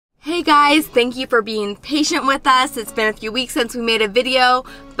Hey guys, thank you for being patient with us. It's been a few weeks since we made a video,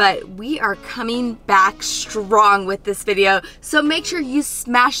 but we are coming back strong with this video. So make sure you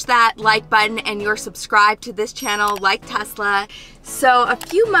smash that like button and you're subscribed to this channel like Tesla. So a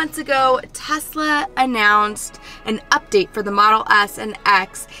few months ago, Tesla announced an update for the Model S and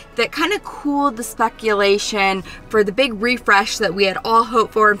X that kind of cooled the speculation for the big refresh that we had all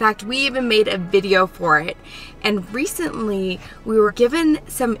hoped for. In fact, we even made a video for it. And recently, we were given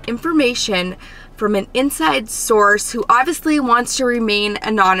some information from an inside source who obviously wants to remain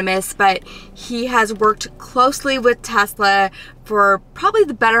anonymous, but he has worked closely with Tesla for probably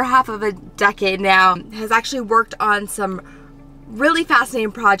the better half of a decade now, has actually worked on some really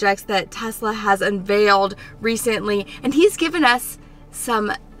fascinating projects that Tesla has unveiled recently, and he's given us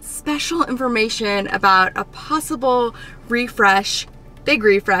some special information about a possible refresh, big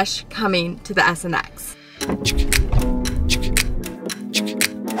refresh coming to the S and X.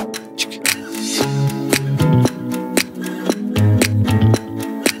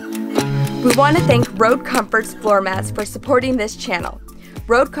 We want to thank Road Comforts floor mats for supporting this channel.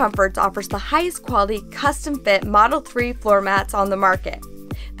 Road Comforts offers the highest quality custom fit Model 3 floor mats on the market.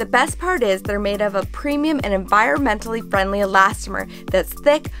 The best part is they're made of a premium and environmentally friendly elastomer that's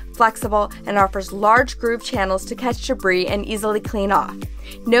thick, flexible, and offers large groove channels to catch debris and easily clean off.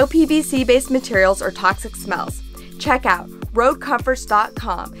 No PVC-based materials or toxic smells. Check out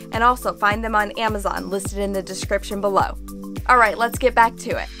roadcomforts.com and also find them on Amazon listed in the description below. Alright, let's get back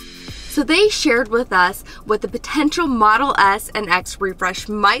to it. So they shared with us what the potential Model S and X refresh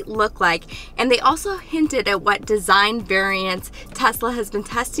might look like, and they also hinted at what design variants Tesla has been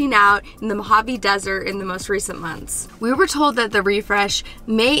testing out in the Mohave Desert in the most recent months. We were told that the refresh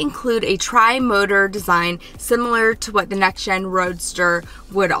may include a tri-motor design similar to what the next-gen Roadster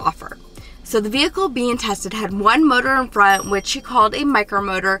would offer. So the vehicle being tested had one motor in front, which he called a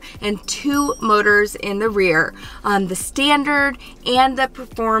micromotor, and two motors in the rear. The standard and the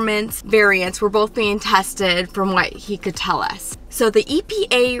performance variants were both being tested from what he could tell us. So the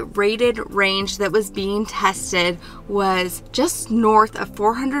EPA rated range that was being tested was just north of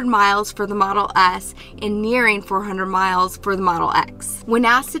 400 miles for the Model S and nearing 400 miles for the Model X. When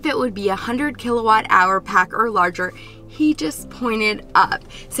asked if it would be a 100 kilowatt hour pack or larger, he just pointed up,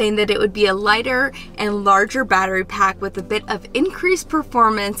 saying that it would be a lighter and larger battery pack with a bit of increased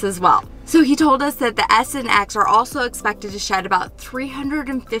performance as well. So he told us that the S and X are also expected to shed about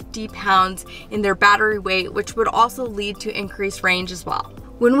 350 pounds in their battery weight, which would also lead to increased range as well.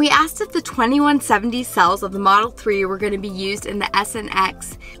 When we asked if the 2170 cells of the Model 3 were going to be used in the S and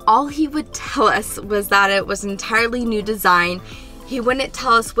X, all he would tell us was that it was an entirely new design. He wouldn't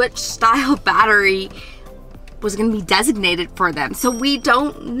tell us which style battery was going to be designated for them. So we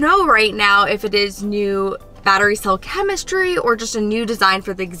don't know right now if it is new battery cell chemistry or just a new design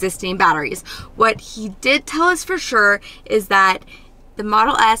for the existing batteries. What he did tell us for sure is that the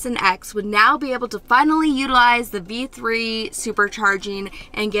Model S and X would now be able to finally utilize the V3 supercharging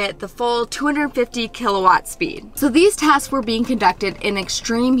and get the full 250 kilowatt speed. So these tests were being conducted in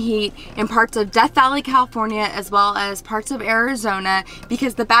extreme heat in parts of Death Valley, California, as well as parts of Arizona,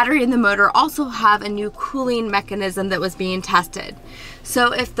 because the battery and the motor also have a new cooling mechanism that was being tested.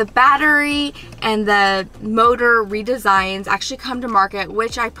 So if the battery and the motor redesigns actually come to market,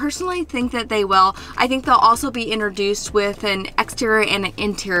 which I personally think that they will, I think they'll also be introduced with an exterior and an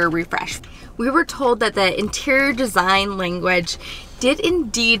interior refresh. We were told that the interior design language did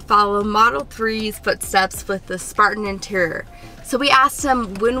indeed follow Model 3's footsteps with the Spartan interior. So we asked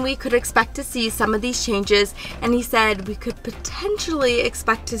him when we could expect to see some of these changes, and he said we could potentially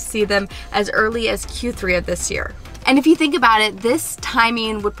expect to see them as early as Q3 of this year. And if you think about it, this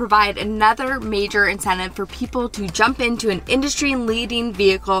timing would provide another major incentive for people to jump into an industry-leading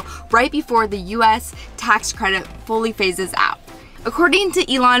vehicle right before the US tax credit fully phases out. According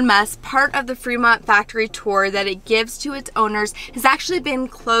to Elon Musk, part of the Fremont factory tour that it gives to its owners has actually been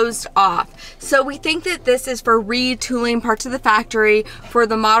closed off. So we think that this is for retooling parts of the factory for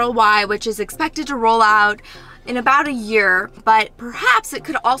the Model Y, which is expected to roll out in about a year, but perhaps it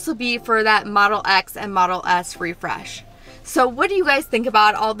could also be for that Model X and Model S refresh. So what do you guys think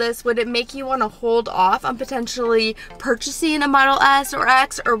about all this? Would it make you want to hold off on potentially purchasing a Model S or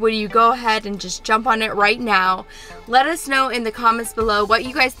X, or would you go ahead and just jump on it right now? Let us know in the comments below what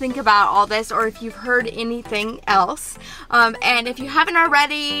you guys think about all this, or if you've heard anything else. And if you haven't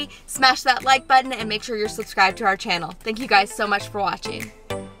already, smash that like button and make sure you're subscribed to our channel. Thank you guys so much for watching.